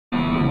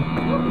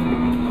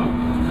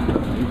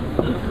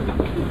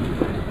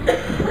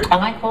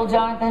Am I cool,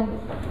 Jonathan?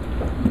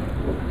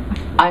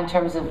 In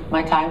terms of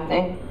my time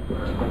thing?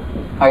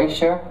 Are you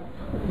sure?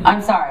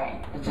 I'm sorry.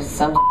 It's just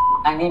some.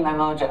 I need my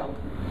mojo.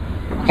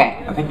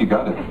 Okay. I think you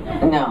got it.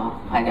 No,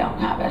 I don't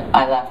have it.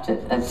 I left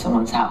it at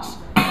someone's house.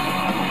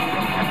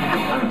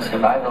 I'm a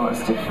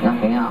survivalist, if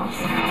nothing else.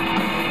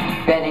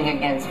 Betting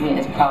against me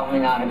is probably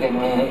not a good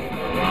move.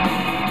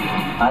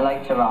 I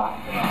like to rock.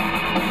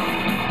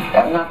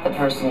 I'm not the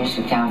person you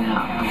should count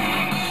out.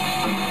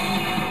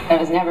 I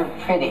was never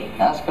pretty.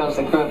 Us girls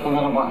that grew up a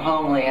little more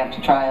homely have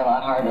to try a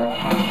lot harder.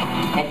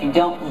 If you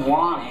don't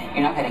want it,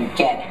 you're not going to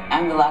get it.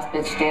 I'm the last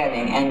bitch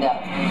standing. End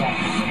up.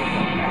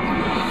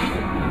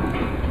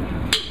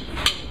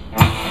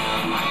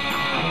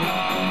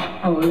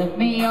 Oh, lift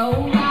me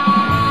over.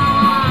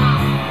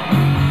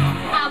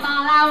 I'm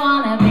all I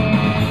wanna be.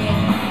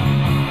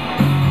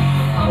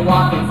 A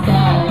walking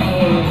study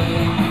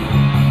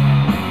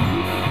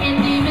in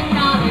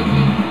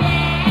demonology.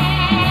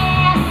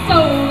 Yeah, so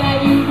that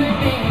you could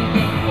make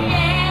it.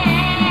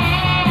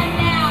 Yeah,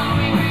 now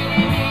we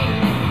really made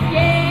it.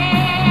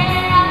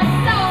 Yeah,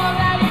 so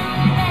that you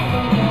could make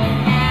it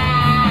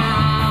now.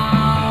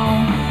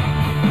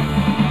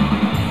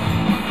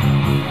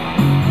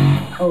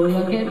 Oh,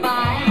 look at my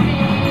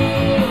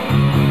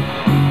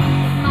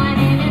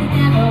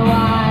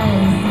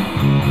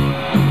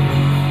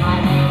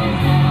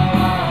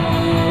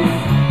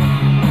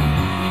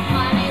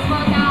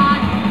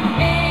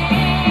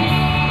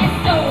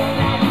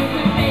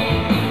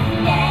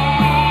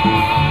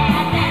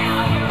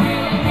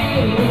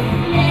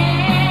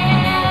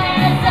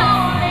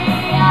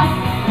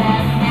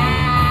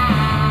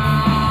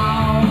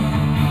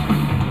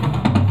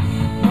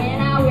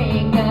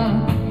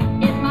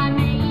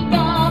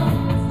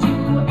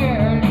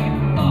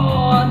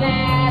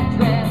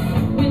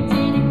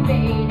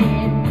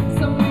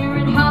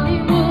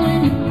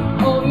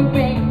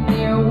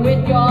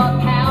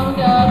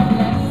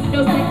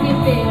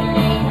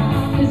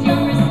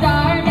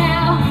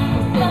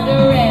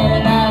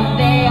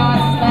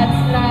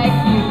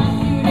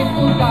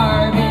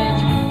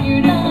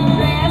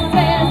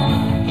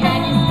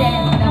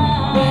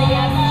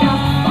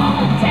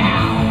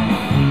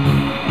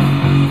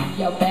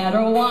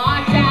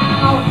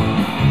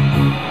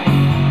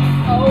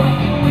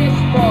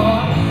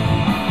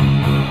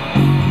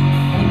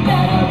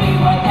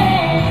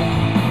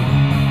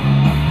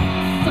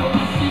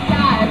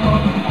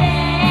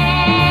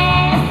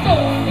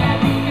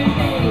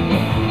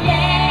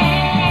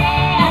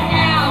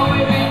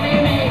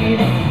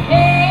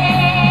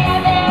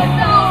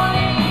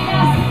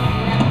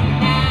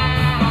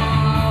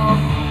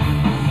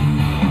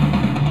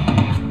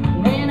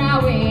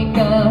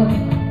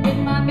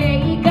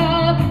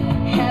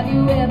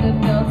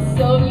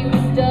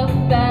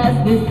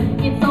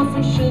it's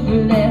also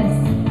sugarless.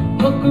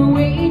 Hooker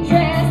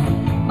waitress,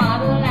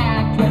 model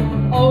actress,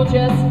 oh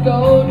just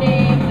go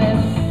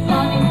nameless.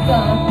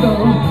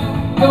 Honeysuckle,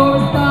 you're a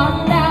star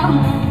now.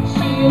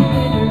 She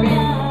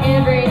obliterates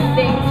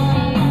everything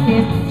she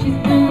kissed. She's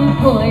full of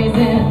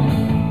poison,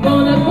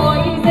 full of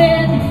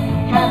poison.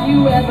 Have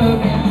you ever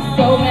been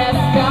so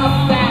messed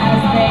up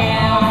as this?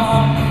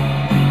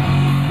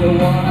 You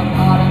want a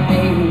part of